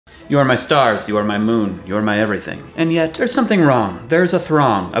You are my stars, you are my moon, you are my everything. And yet, there's something wrong. There's a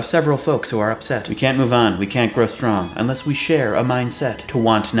throng of several folks who are upset. We can't move on, we can't grow strong, unless we share a mindset. To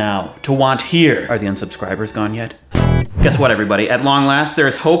want now, to want here. Are the unsubscribers gone yet? Guess what, everybody? At long last, there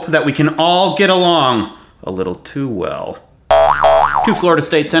is hope that we can all get along a little too well. Two Florida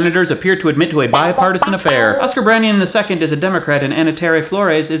state senators appear to admit to a bipartisan affair. Oscar Brannian II is a Democrat and Anna Terry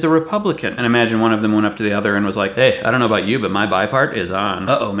Flores is a Republican. And imagine one of them went up to the other and was like, hey, I don't know about you, but my bipart is on.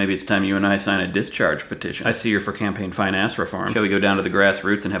 Uh-oh, maybe it's time you and I sign a discharge petition. I see you're for campaign finance reform. Shall we go down to the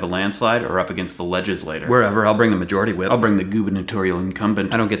grassroots and have a landslide, or up against the legislator? Wherever, I'll bring the majority whip. I'll bring the gubernatorial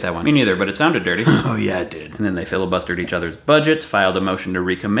incumbent. I don't get that one. Me neither, but it sounded dirty. Oh yeah, it did. And then they filibustered each other's budgets, filed a motion to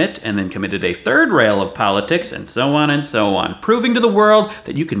recommit, and then committed a third rail of politics, and so on, proving to the world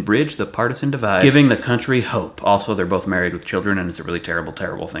that you can bridge the partisan divide, giving the country hope. Also, they're both married with children, and it's a really terrible,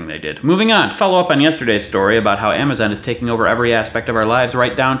 terrible thing they did. Moving on, follow up on yesterday's story about how Amazon is taking over every aspect of our lives,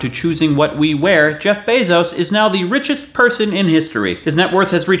 right down to choosing what we wear. Jeff Bezos is now the richest person in history. His net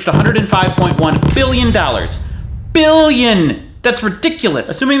worth has reached $105.1 billion. Billion! That's ridiculous!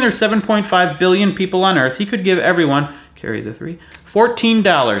 Assuming there's 7.5 billion people on Earth, he could give everyone, carry the three,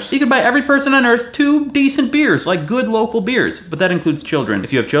 $14. He could buy every person on Earth 2 decent beers, like good local beers. But that includes children.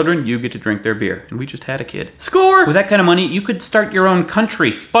 If you have children, you get to drink their beer. And we just had a kid. Score! With that kind of money, you could start your own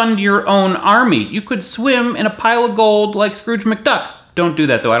country, fund your own army. You could swim in a pile of gold like Scrooge McDuck. Don't do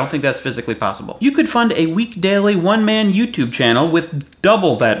that though, I don't think that's physically possible. You could fund a week daily one-man YouTube channel with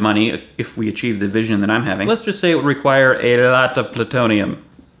double that money if we achieve the vision that I'm having. Let's just say it would require a lot of plutonium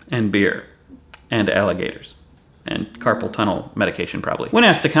and beer and alligators. And carpal tunnel medication, probably. When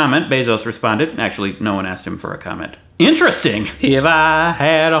asked to comment, Bezos responded. Actually, no one asked him for a comment. Interesting. If I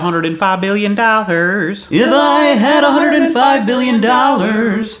had $105 billion. If I had $105 billion.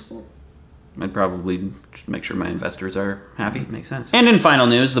 I'd probably just make sure my investors are happy. Makes sense. And in final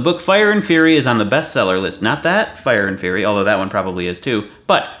news, the book Fire and Fury is on the bestseller list. Not that Fire and Fury, although that one probably is too,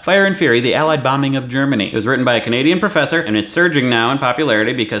 but Fire and Fury, the Allied Bombing of Germany. It was written by a Canadian professor, and it's surging now in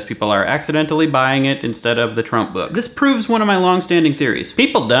popularity because people are accidentally buying it instead of the Trump book. This proves one of my long-standing theories.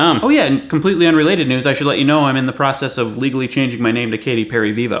 People dumb. Oh yeah, and completely unrelated news, I should let you know I'm in the process of legally changing my name to Katy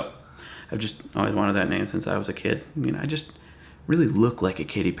Perry Vivo. I've just always wanted that name since I was a kid. You know, I just really look like a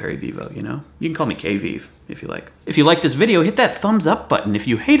Katy Perry Vivo, you know? You can call me K-Vive, if you like. If you liked this video, hit that thumbs up button. If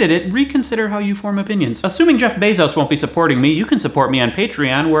you hated it, reconsider how you form opinions. Assuming Jeff Bezos won't be supporting me, you can support me on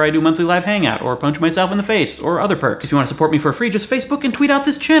Patreon, where I do monthly live hangout, or punch myself in the face, or other perks. If you want to support me for free, just Facebook and tweet out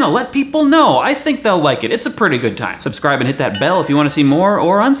this channel. Let people know. I think they'll like it. It's a pretty good time. Subscribe and hit that bell if you want to see more,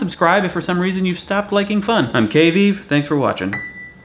 or unsubscribe if for some reason you've stopped liking fun. I'm K-Vive. Thanks for watching.